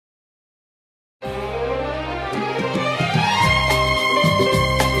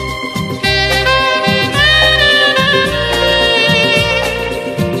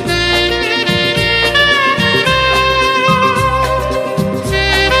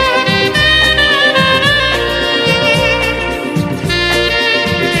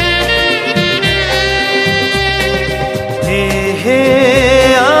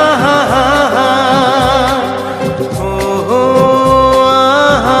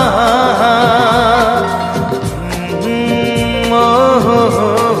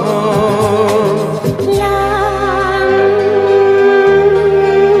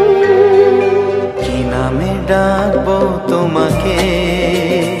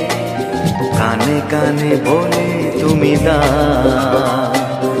কানে বলে তুমি দাও,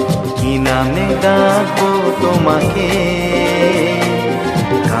 কি নামে ডাকবো তোমাকে,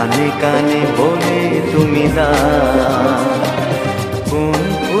 কানে কানে বলে তুমি দাও। কোন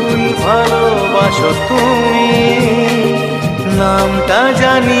ফুল ভালোবাসো তুমি, নামটা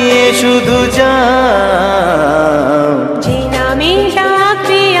জানিয়ে শুধু যাও। যে নামে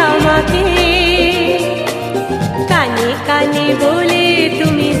ডাকবে আমাকে, কানে কানে বলে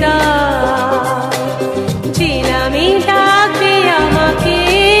তুমি দাও। যে নামে ডাকবে আমাকে,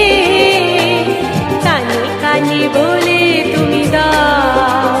 কানে কানে বলে তুমি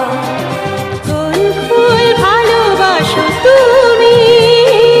দাও। কোন ফুল ভালোবাসো তুমি,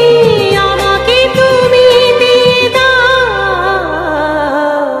 আমাকে তুমি দিয়ে দাও।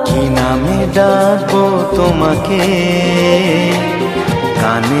 কি নামে ডাকবো তোমাকে,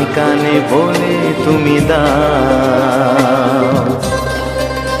 কানে কানে বলে তুমি দাও।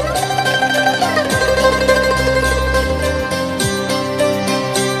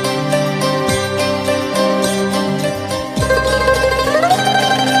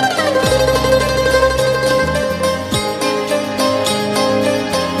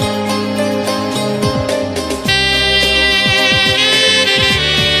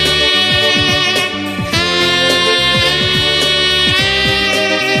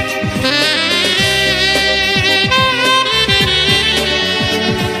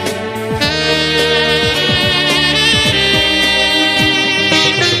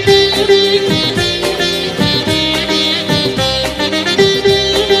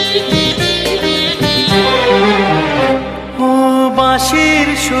 বাঁশির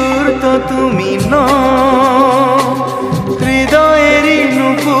সুর তো তুমি নও, হৃদয়েরই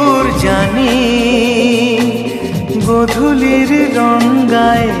নুপুর জানি, গোধূলির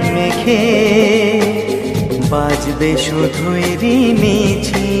রঙায় মেখে বাজবে শুধুই রিনি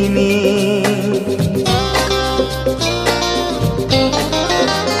ঝিনি।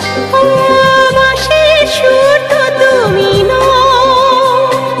 বাঁশির সুর তো তুমি নও,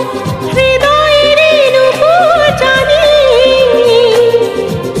 হৃদয়েরই নুপুর জানি,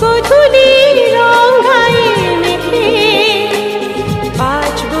 গোধূলির রঙায় মেখে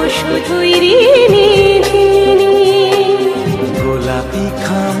বাজবো শুধুই রিনি ঝিনি। গোলাপি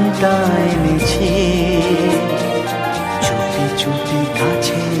খামটা এনেছি, চুপি চুপি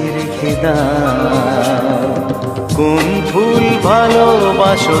কাছে রেখে দাও। কোন ফুল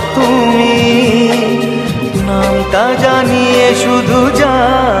ভালোবাসো তুমি, নামটা জানিয়ে শুধু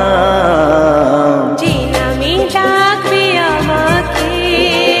যাও। যে নামে ডাকবে আমাকে,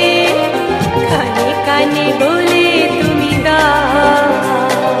 কানে কানে বলে তুমি দাও।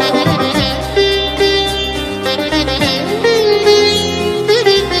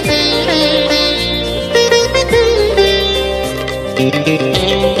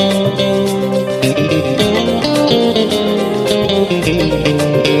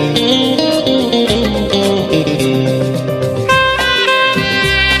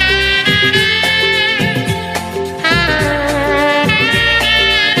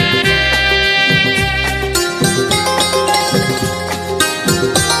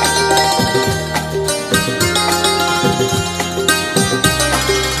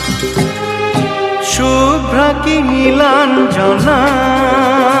 শুভ্রা কি নীলাঞ্জনা,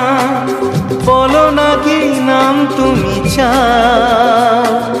 বলো না কি নাম তুমি চাও।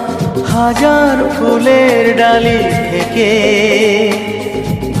 হাজার ফুলের ডালি থেকে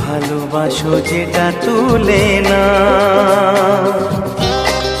ভালোবাসো যেটা তুলে না।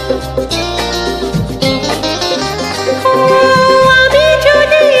 আমি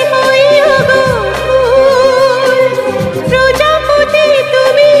যদি হই গো ফুল, প্রজাপতি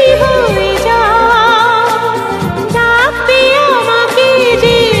তুমি হয়ে যাও। ডাকবে আমাকে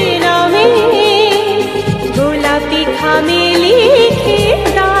যে নামে, গোলাপি খামে লিখে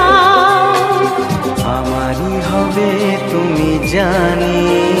দাও। আমারই হবে তুমি জানি,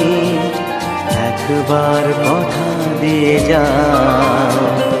 একবার কথা দিয়ে যাও।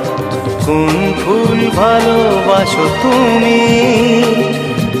 কোন ফুল ভালোবাসো তুমি,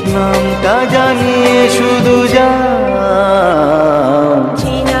 নামটা জানিয়ে শুধু যাও।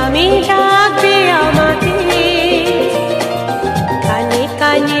 যে নামে ডাকবে আমাকে, কানে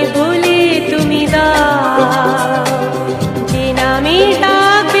কানে বলে তুমি দাও। যে নামে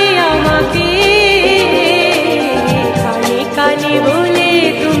ডাকবে আমাকে, কানে কানে বলে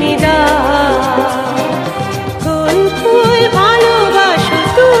তুমি দাও। কোন ফুল ভালোবাসো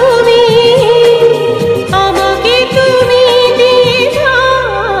তুমি, আমাকে তুমি দিয়ে দাও।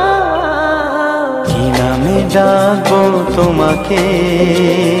 কি নামে ডাকবো তোমাকে,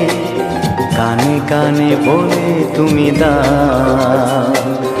 কানে কানে বলে তুমি দাও।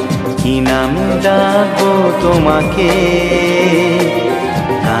 কি নামে ডাকবো ডাকবো তোমাকে,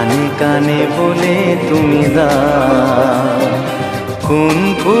 কানে কানে বলে তুমি দাও কোন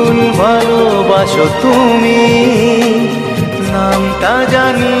ফুল ভালোবাসো তুমি, নামটা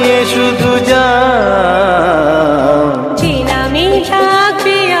জানিয়ে শুধু যাও। যে নামে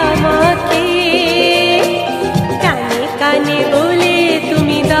ডাকবে আমাকে, কানে কানে বলে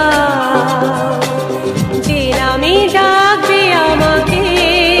তুমি দাও। যে নামে ডাকবে আমাকে,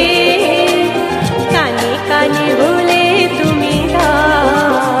 কানে কানে বলে তুমি দাও।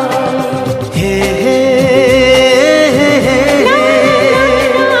 হে হে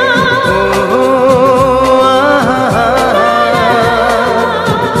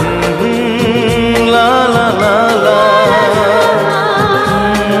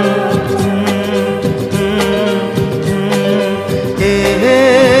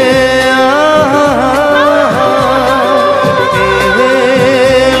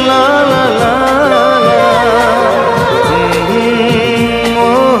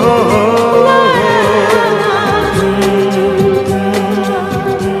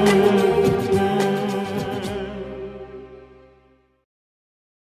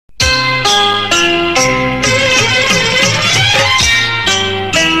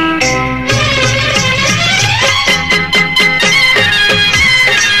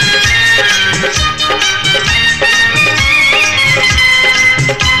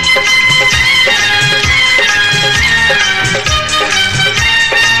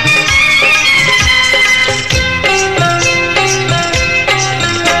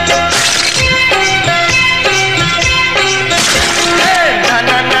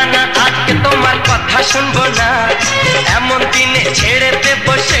শুনবো না, এমন দিনে ছেড়ে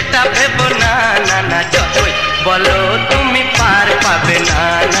দেবো সেটা ভেবো না। না না যতই বলো তুমি পার পাবে না,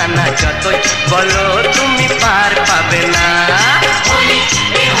 না না যতই বলো তুমি পার পাবে না। হোলি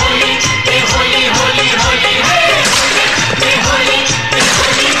এ হোলি এ হোলি হোলি হোলি হে এ হোলি এ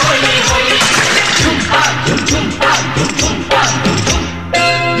হোলি হোলি হোলি ঝুমপা ঝুমপা ঝুমপা ঝুমপা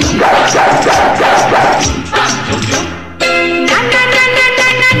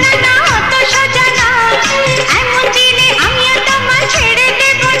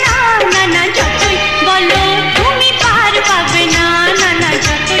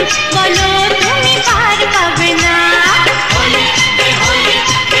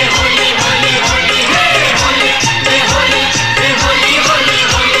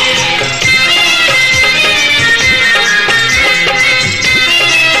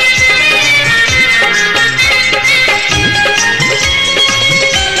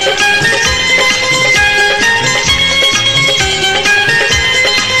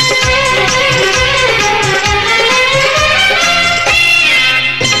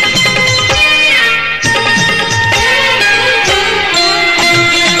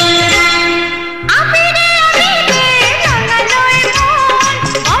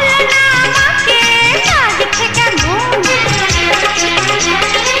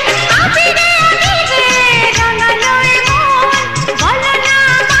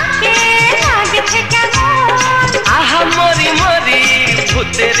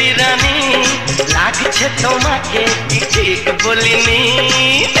তোমাকে কি ঠিক বলিনি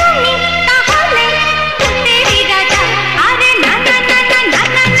তুমি তাহলে তেরি রাজা। আরে না না না না না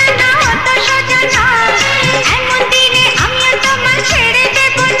না না না অত সোজা না, এমন দিনে আমি তোমার ছেড়ে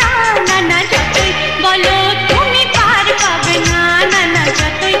দেব না। না না যতই বলো তুমি পার পাবে না, না না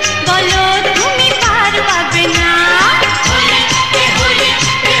যতই বলো তুমি পার পাবে না। হোলি এ হোলি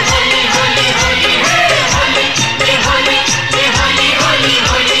এ হোলি হোলি হোলি হে হোলি এ হোলি এ হোলি হোলি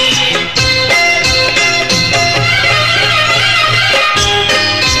হোলি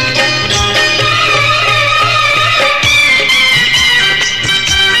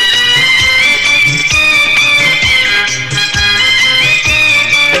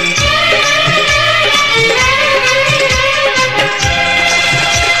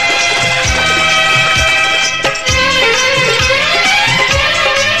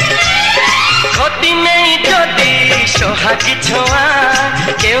সোহাগী ছোঁয়া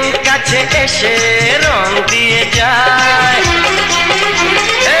কেউ কাছে এসে রং দিয়ে যায়।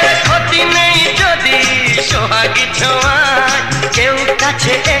 ক্ষতি নেই যদি সোহাগী ছোঁয়া কেউ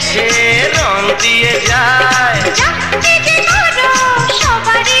কাছে এসে রং দিয়ে যায়।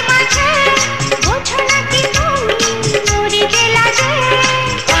 সবারই মাঝে বোঝো নাকি তুমি মরিতে লাগে,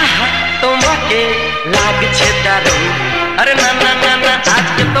 তোমাকে লাগছে দারুণ। আরে না না না না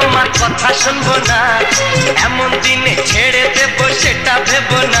আজকে তোমার কথা শুনবো না, এমন দিনে ছেড়ে দেবো সেটা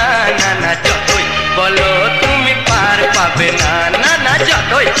ভেবো না। না না যতই বলো তুমি পার পাবে না, না না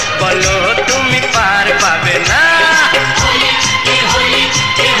যতই বলো তুমি পার পাবে না। হোলি এ হোলি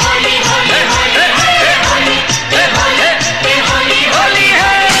এ হোলি হোলি হোলি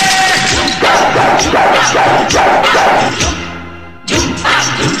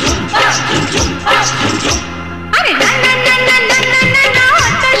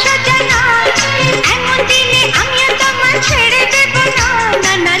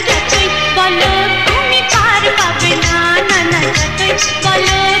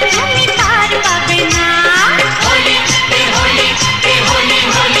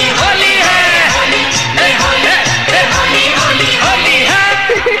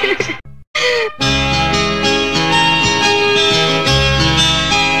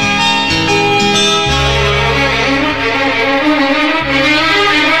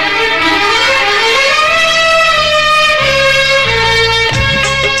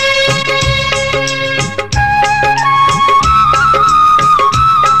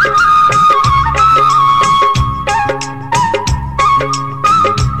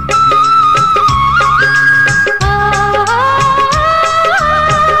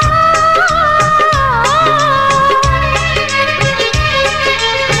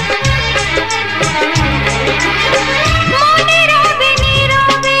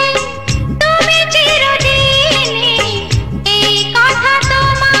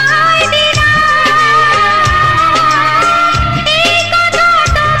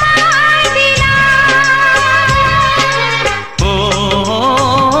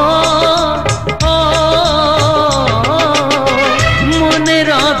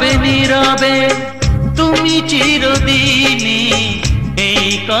চিরদিনই এই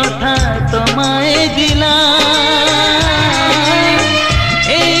কথা তোমায় দিলাম,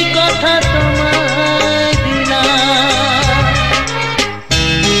 এই কথা তোমায় দিলাম।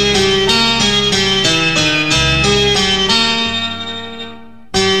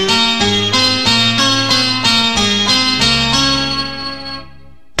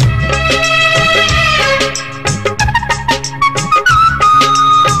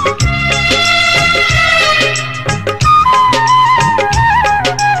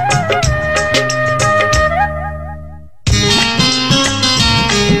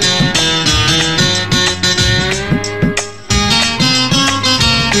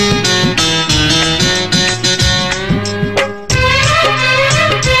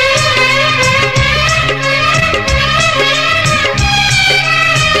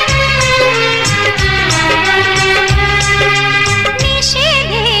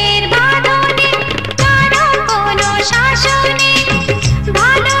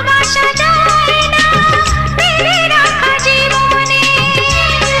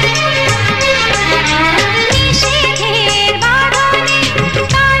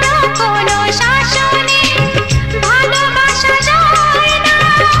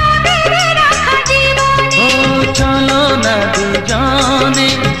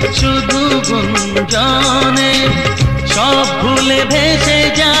 শুধু গুঞ্জনে সব ভুলে ভেসে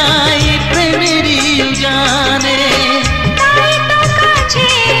যাই প্রেমেরই উজানে।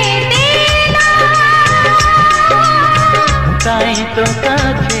 তাই তো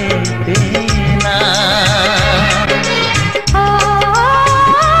কাছে না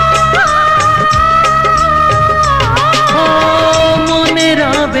মনে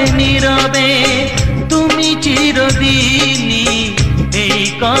রবে নীরবে তুমি চিরদিনই এই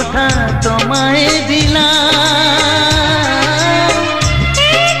কথা তোমায় দিলাম,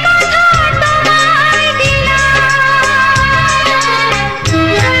 এই কথা তোমায়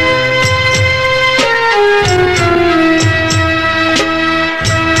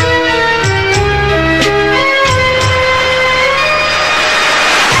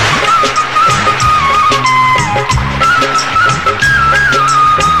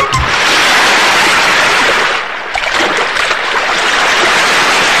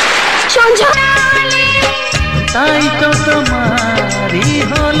তাই তো তোমারি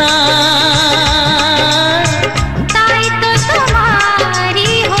হলাম, তাই তো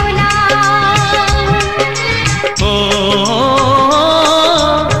তোমারি হলাম। ও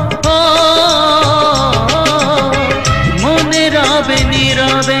মনে রবে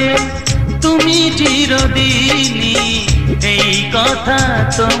নীরবে তুমি চিরদিনই এই কথা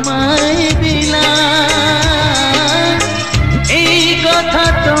তোমায় দিলাম, এই কথা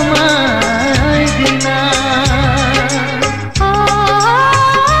তোমায় দিলাম।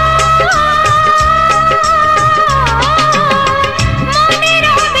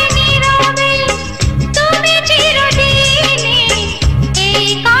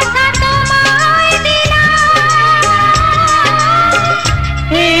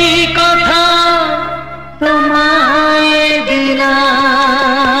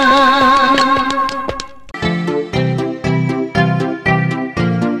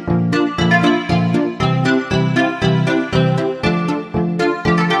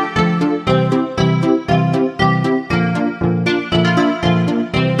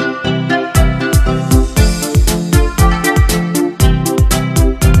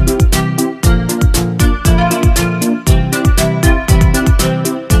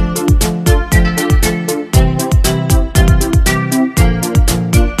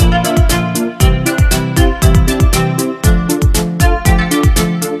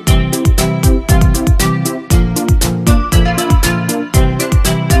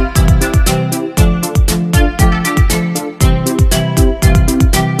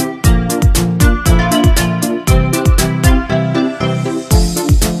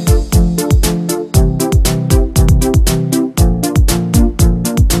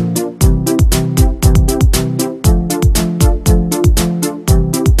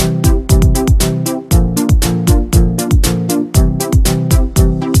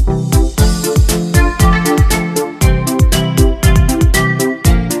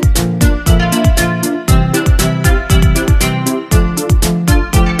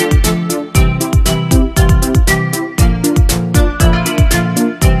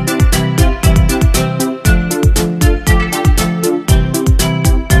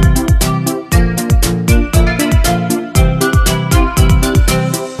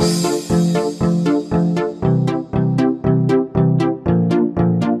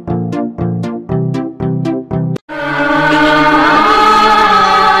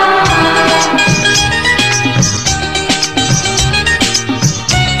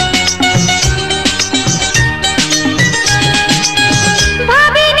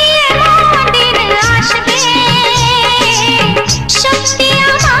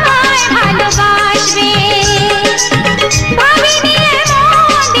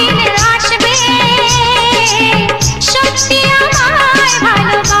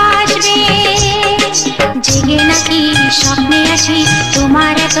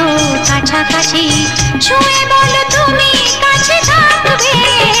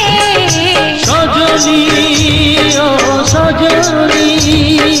 সজনী ও সজনী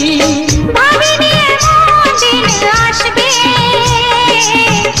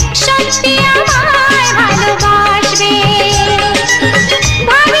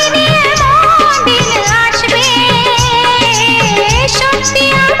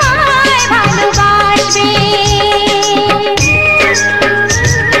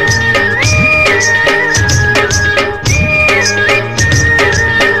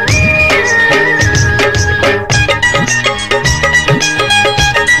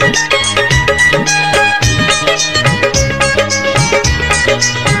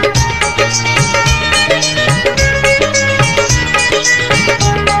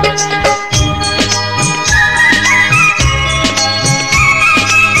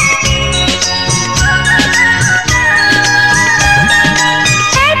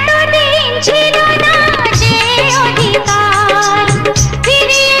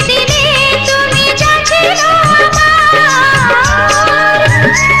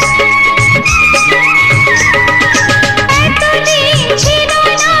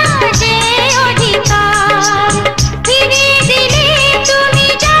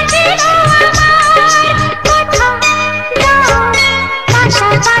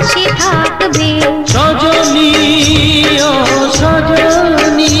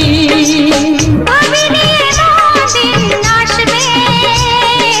ভাবিনি এমন দিন আসবে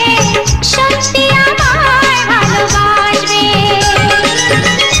সত্যি আমায় ভালোবাসবে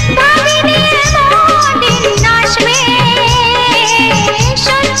ভাবিনি এমন দিন আসবে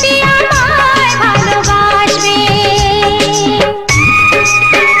সত্যি আমায় ভালোবাসবে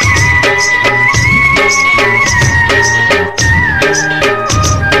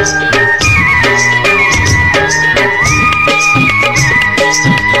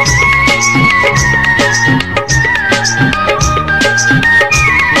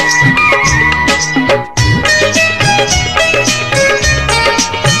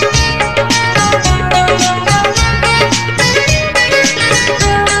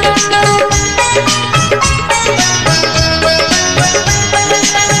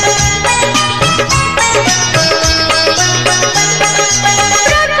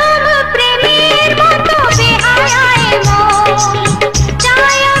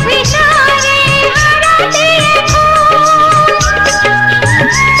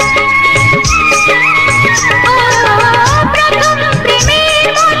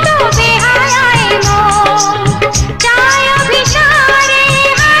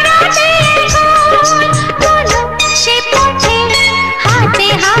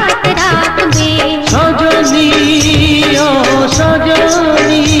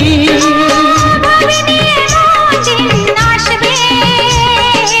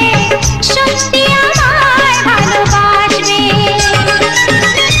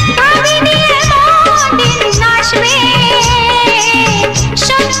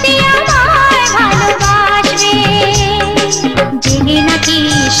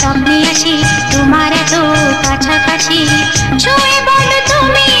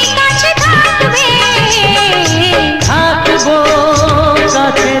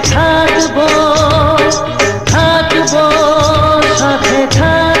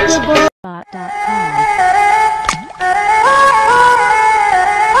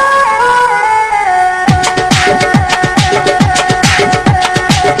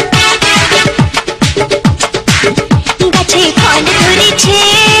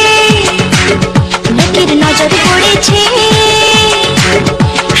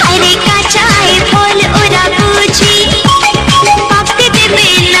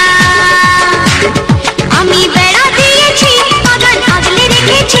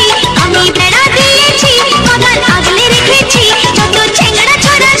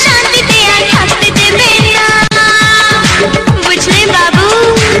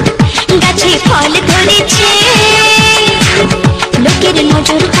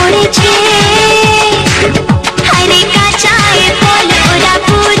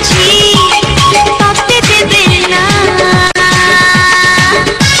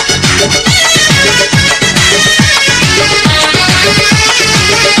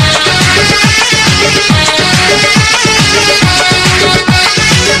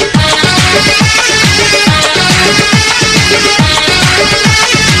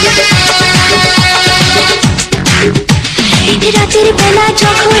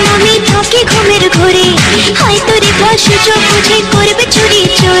সুযোগ বুঝে করবে চুরি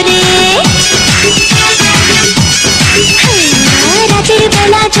চোরে। রাতের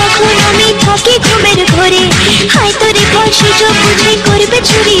বেলা যখন আমি থাকি ঘুমের ঘরে, হয়তো রেখা সুযোগ বুঝে করবে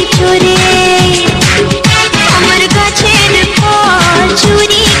চুরি চোরে। আমার গাছের ফল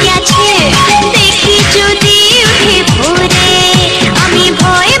চুরি গেছে দেখি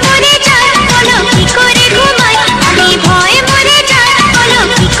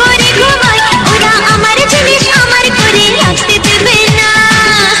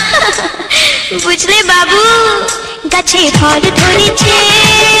ফল ধরেছে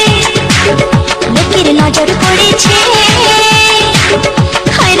লোকের নজর পড়েছে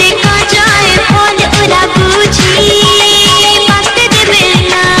হায়রে কাঁচায় ফল ওরা বুঝি পাকতে দেবে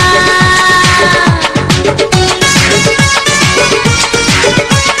না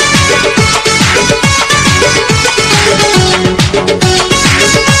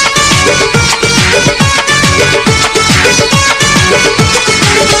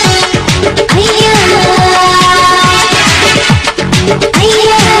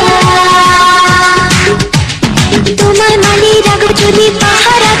তোমার মালি রাগ যদি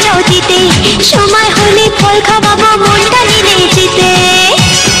পাহারা চাও দিতে সময় হলে ফল খাওয়াবো মনটা নিলে যেতে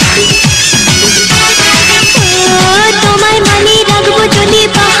তোমার মালি রাখবো যদি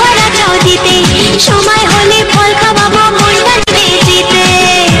পাহারা চাও দিতে সময় হলে ফল খাওয়াবো মনটা নিলে যেতে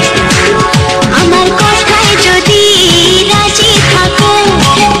আমার কথায় যদি রাজি থাকো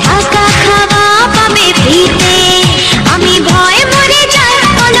টাকা খাওয়া পাবে ফ্রিতে আমি ভয়ে মরে যাই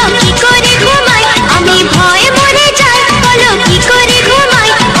বলো কি করে ঘুমাই আমি ভয়ে মরে যাই বলো কি করে ঘুমাই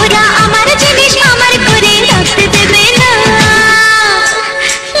ওরা আমার জিনিস আমার করে রাখতে দেবে না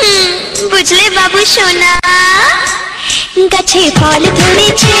বুঝলে বাবু সোনা গাছে ফল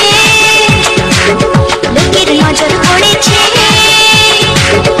ধরেছে লোকের নজর পড়েছে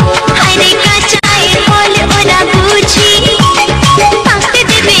হায়রে কাঁচায় ফল ওরা বুঝি পাকতে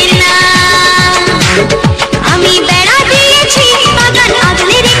দেবে না আমি বেড়া দিয়েছি বাগান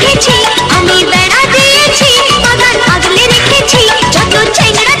আগলে রেখেছি আমি বেড়া দিয়েছি বাগান আগলে রেখেছি যত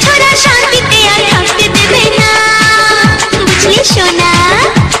চেংড়া ছোড়া শান্তিতে আর থাকতে দেবে না বুঝলি সোনা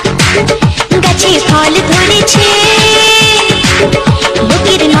গাছে ফল ধরেছে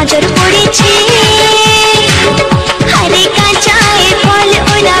লোকের নজর পড়েছে হায়রে কাঁচায় ফল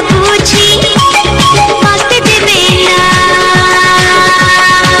ওরা বুঝি পাকতে দেবে না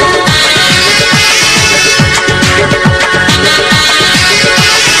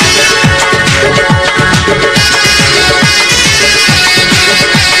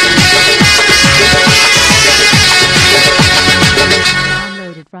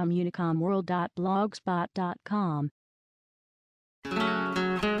Downloaded from unicomworld.blogspot.com.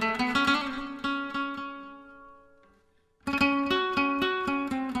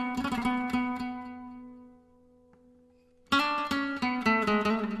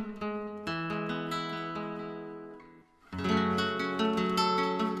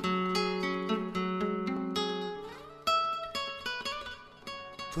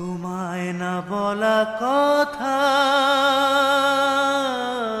 তোমায় না বলা কথা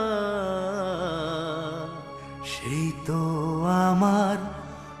সেই তো আমার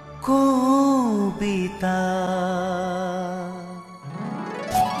কবিতা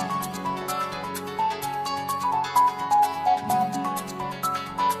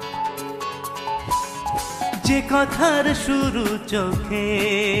যে কথার শুরু চোখে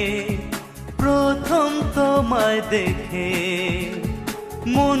প্রথম তোমায় দেখে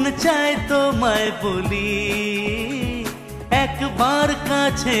মন চায় তোমায় বলি একবার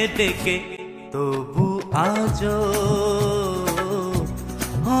কাছে ডেকে তবু আজও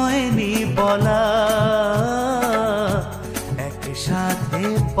হয়নি বলা একসাথে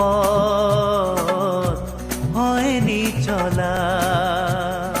পথ হয়নি চলা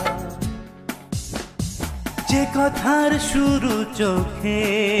যে কথার শুরু চোখে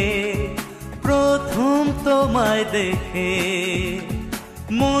প্রথম তোমায় দেখে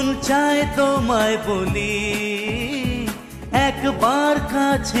মন চায় তোমায় বলি একবার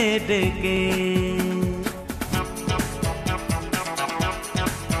কাছে ডেকে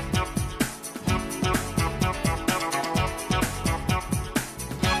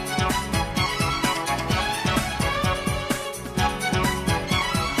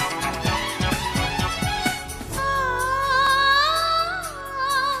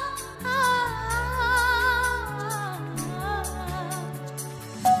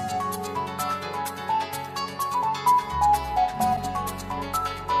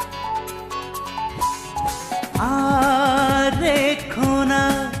আর রেখো না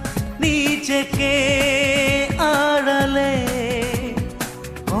নিজেকে আড়ালে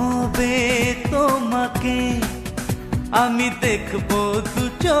কবে তোমাকে আমি দেখবো দু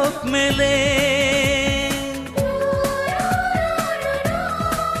চোখ মেলে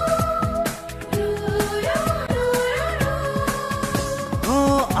ও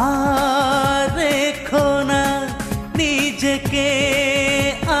আর রেখো না নিজেকে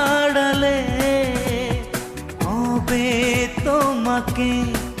আড়ালে কবে তোমাকে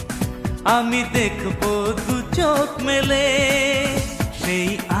আমি দেখবো দু চোখ মেলে সেই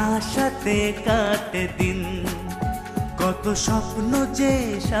আশাতে কাটে দিন কত স্বপ্ন যে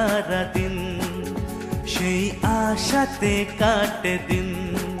সারা দিন সেই আশাতে কাটে দিন,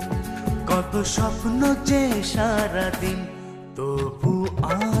 কত স্বপ্ন যে সারাদিন, তবু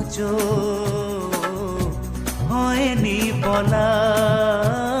আজও হয়নি বলা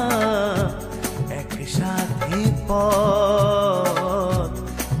একসাথে পথ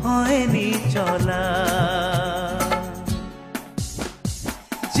হয়নি চলা।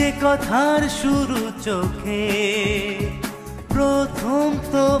 যে কথার শুরু চোখে প্রথম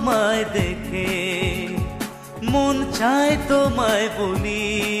তোমায় দেখে, মন চায় তোমায় বলি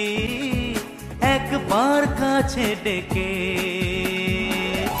একবার কাছে ডেকে।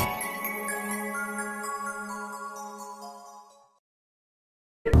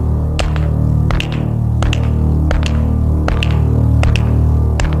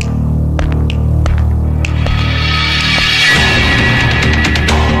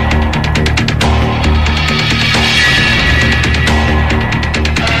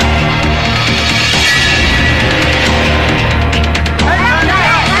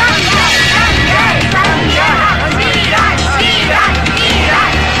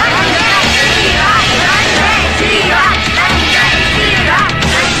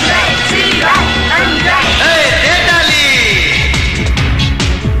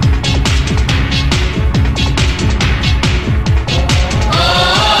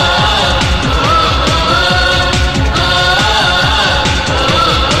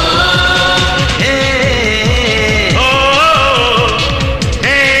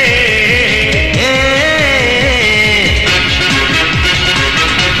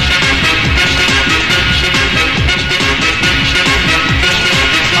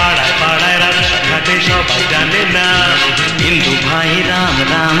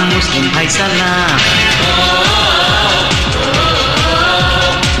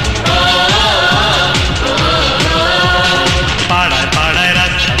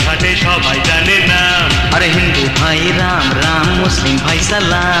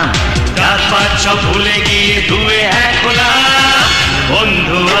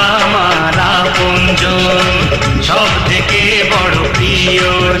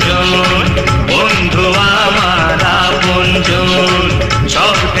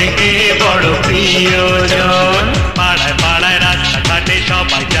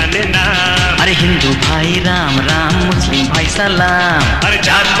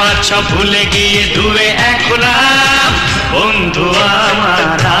 ভুলে গিয়ে দুয়ে এক হলাম, বন্ধু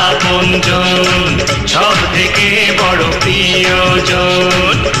আমার আপনজন, সব থেকে বড়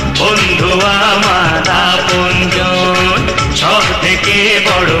প্রিয়জন। বন্ধু আমার আপনজন, সব থেকে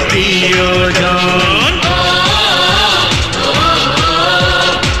বড় প্রিয়জন।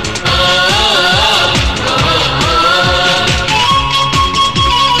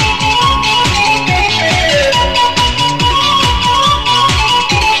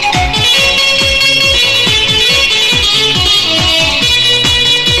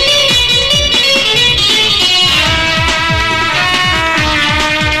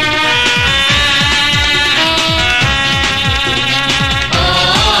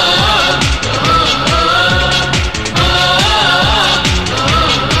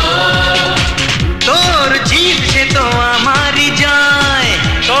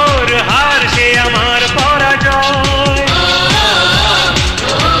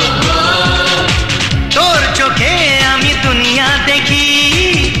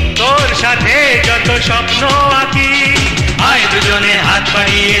 স্বপ্ন আঁকি আয় দুজনে হাত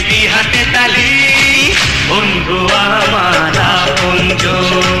বাড়িয়ে দি হাতে তালি, বন্ধু আমার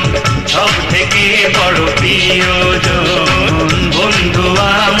আপনজন, সব থেকে বড় প্রিয়জন। বন্ধু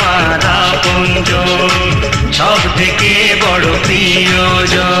আমার আপনজন, সব থেকে বড়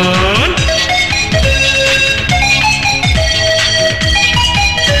প্রিয়জন।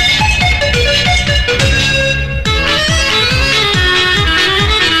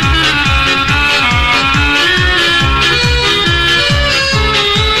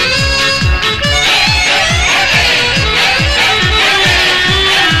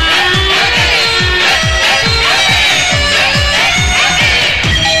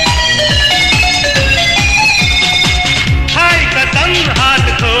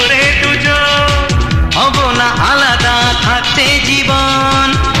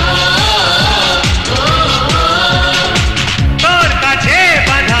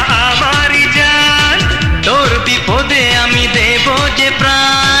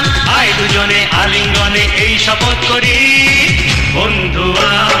 শপথ করি বন্ধু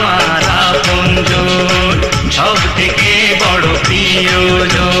আমার আপনজন, সব থেকে বড়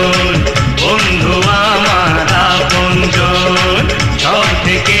প্রিয়জন। বন্ধু আমার আপনজন, সব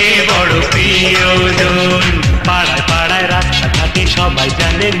থেকে বড় প্রিয়জন। পাড়ায় পাড়ায় রাস্তাঘাটে সবাই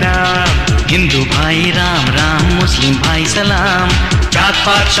জানে না, হিন্দু ভাই রাম রাম, মুসলিম ভাই সালাম, জাত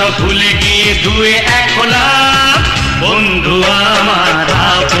পাত সব ভুলে গিয়ে দুয়ে এক হলাম। বন্ধু আমার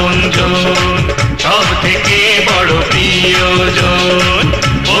আপনজন, সব থেকে বড় প্রিয়জন।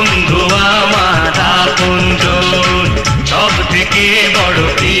 বন্ধু আমার আপনজন, সব থেকে বড়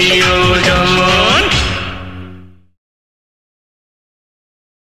প্রিয়জন।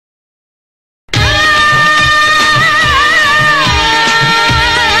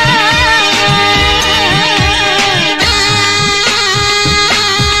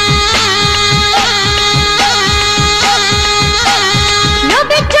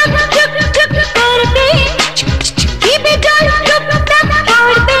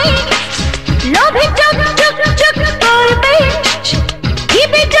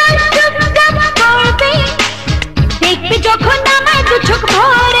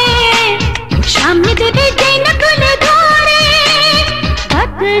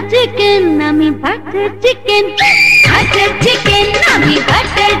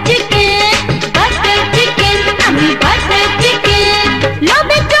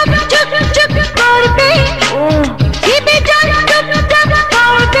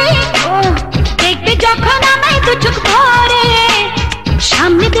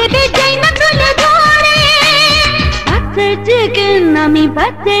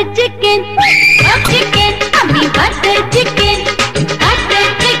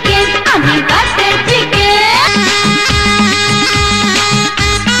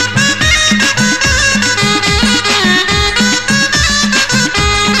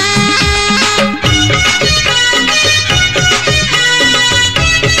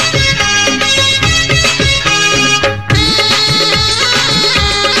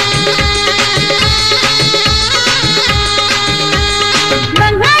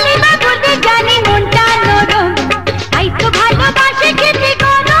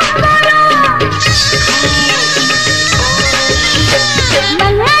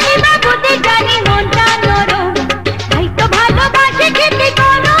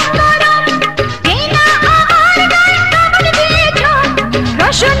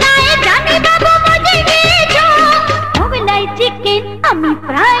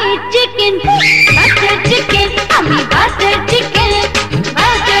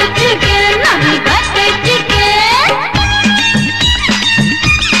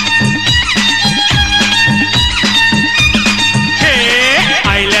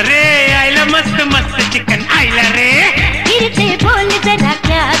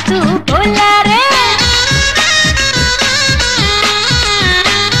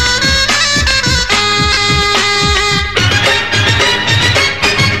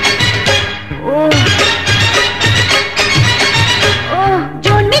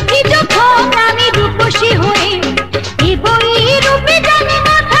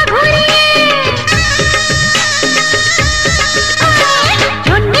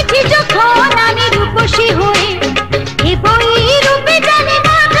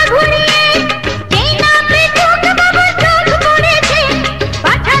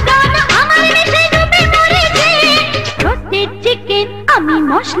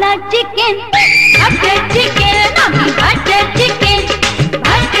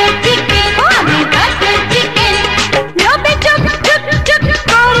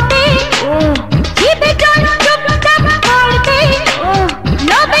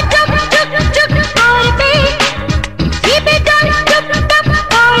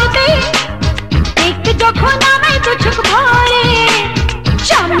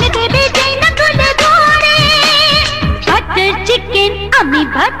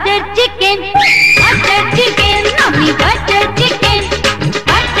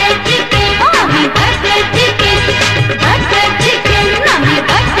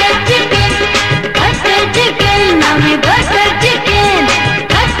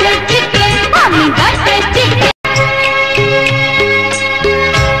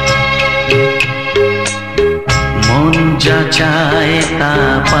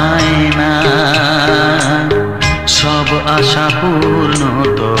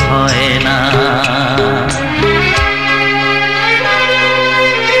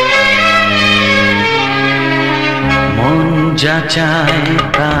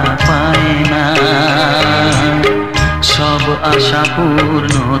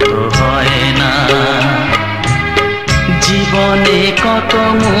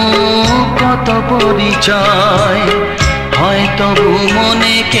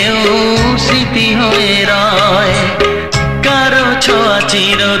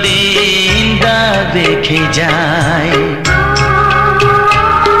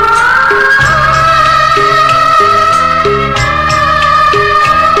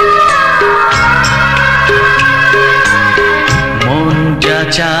 যা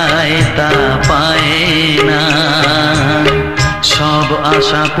চায় তা পায় না, সব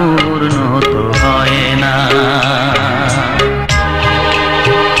আশা পূর্ণ তো হয় না।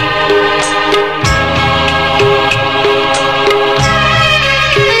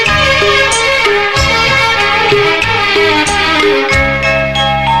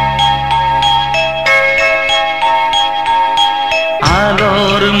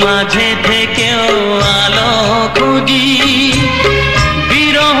 আলোর মাঝে থেকেও আলো খুঁজি,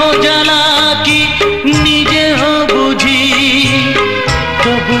 বিরহ জ্বালা কি নিজেও বুঝি,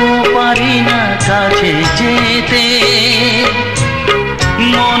 তবুও পারি না কাছে যেতে,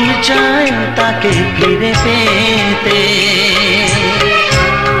 মন চায় তাকে ফিরে পেতে।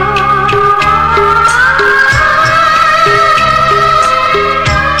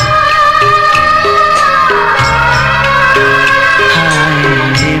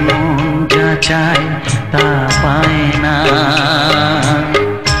 চায় তা পায় না,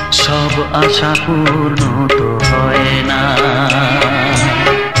 সব আশা পূর্ণ তো হয় না।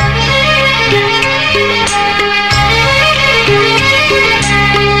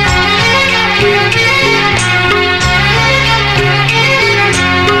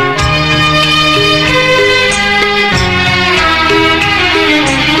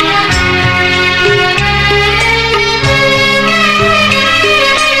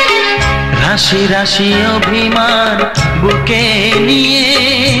 রাশি রাশি অভিমান বুকে নিয়ে,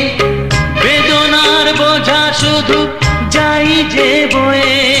 বেদনার বোঝা শুধু যাই যে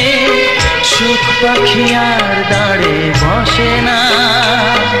বয়ে, সুখ পাখি আর দাঁড়ে বসে না,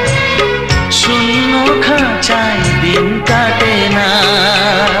 শূন্য খাঁচায় দিন কাটে না।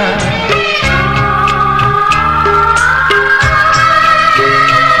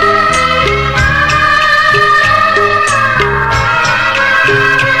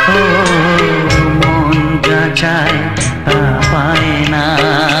 চায় তা পায় না,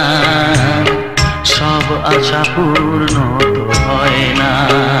 সব আশা পূর্ণ তো হয় না।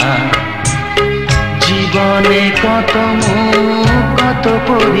 জীবনে কত মুখ কত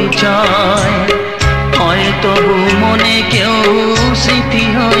পরিচয়, হয়তো মনে কেউ স্মৃতি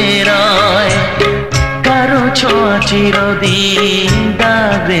হয়ে রয়, কারো ছোঁয়া চিরদিন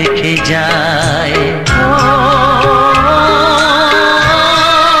দাগ রেখে যায়।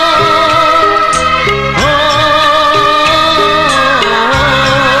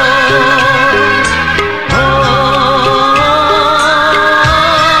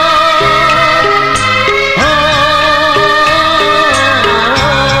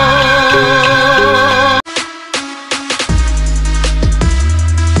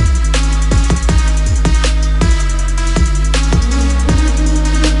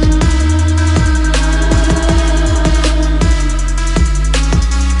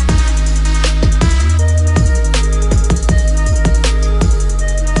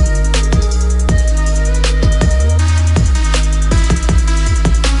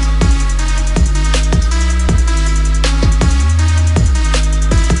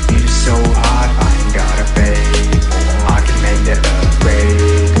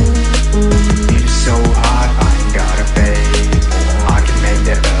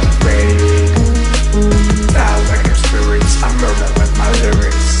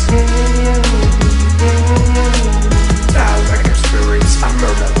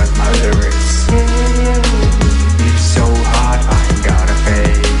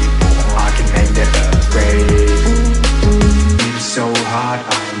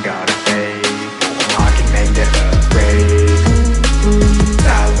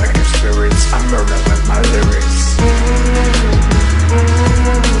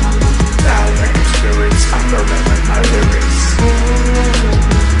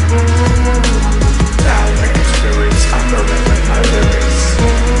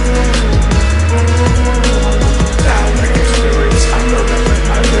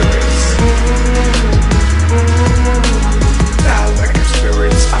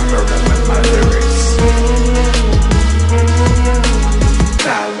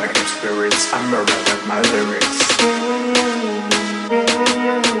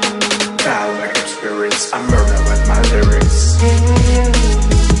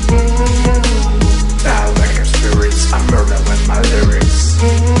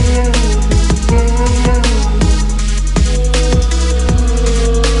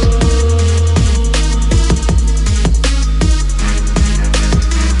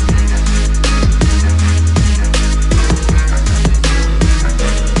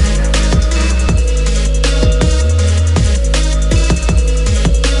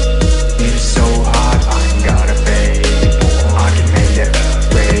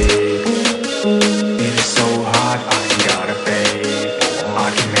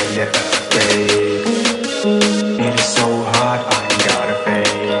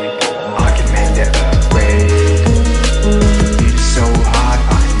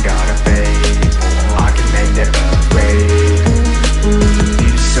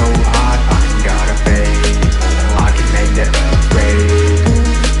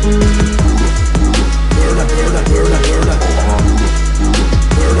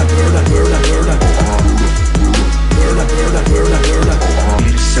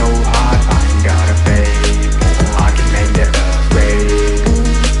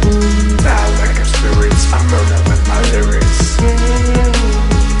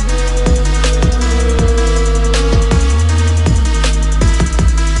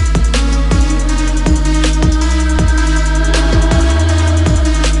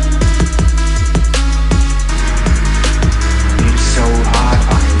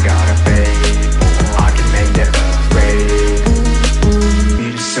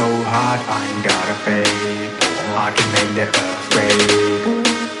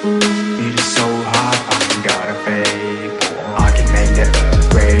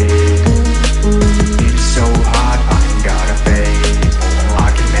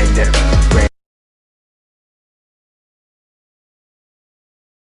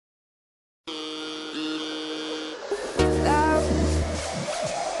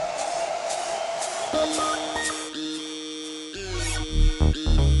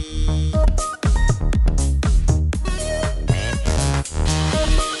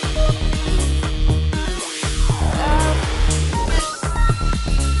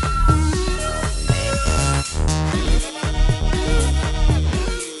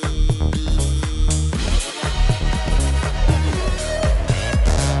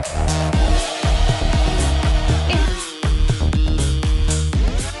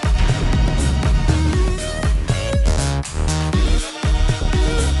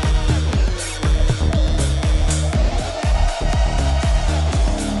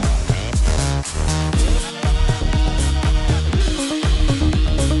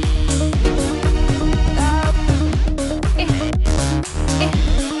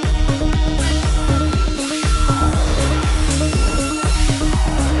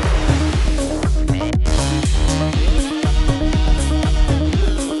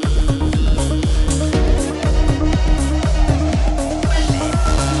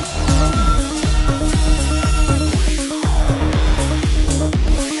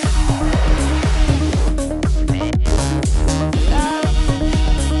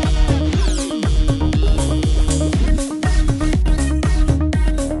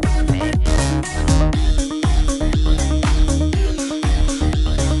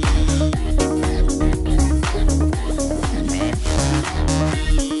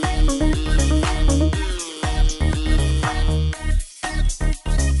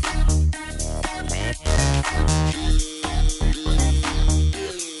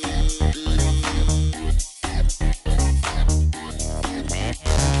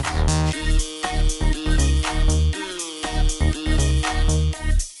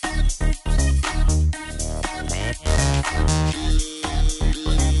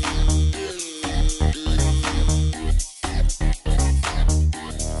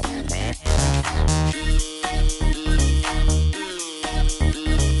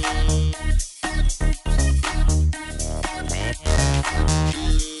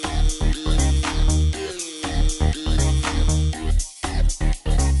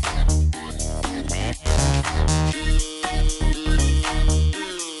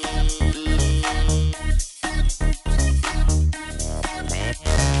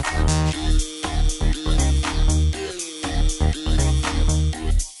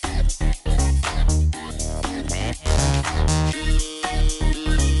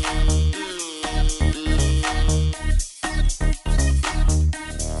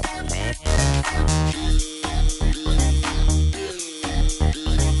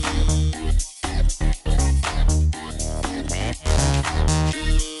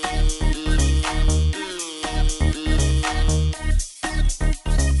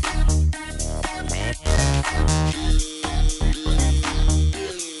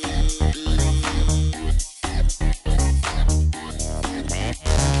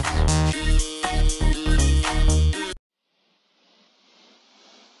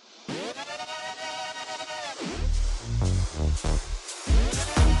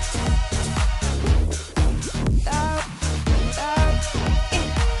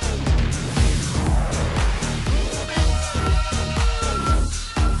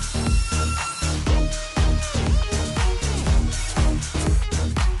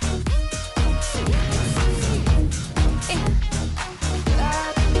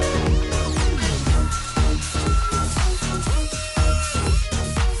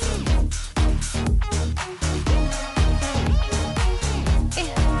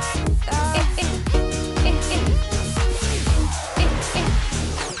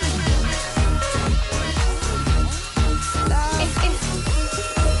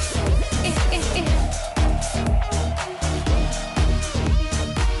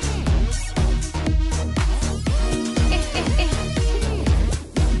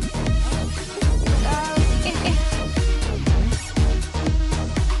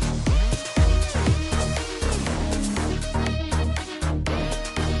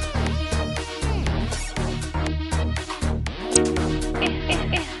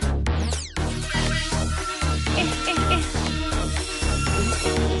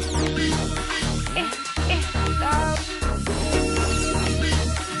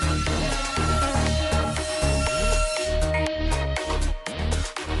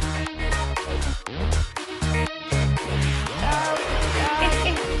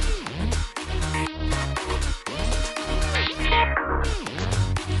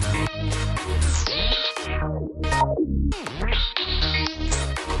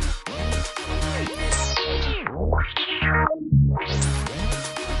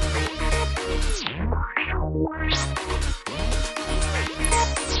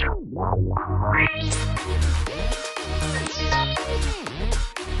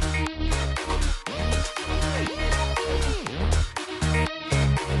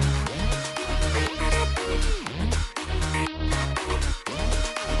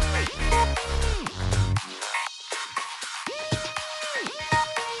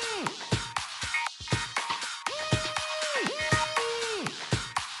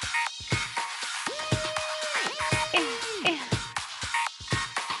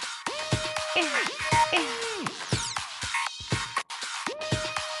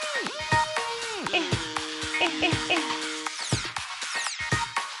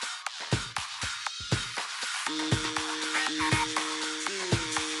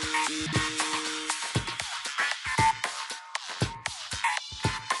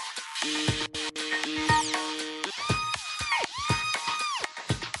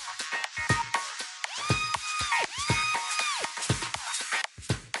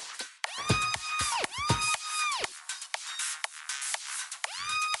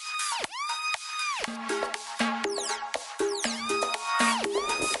 Bye.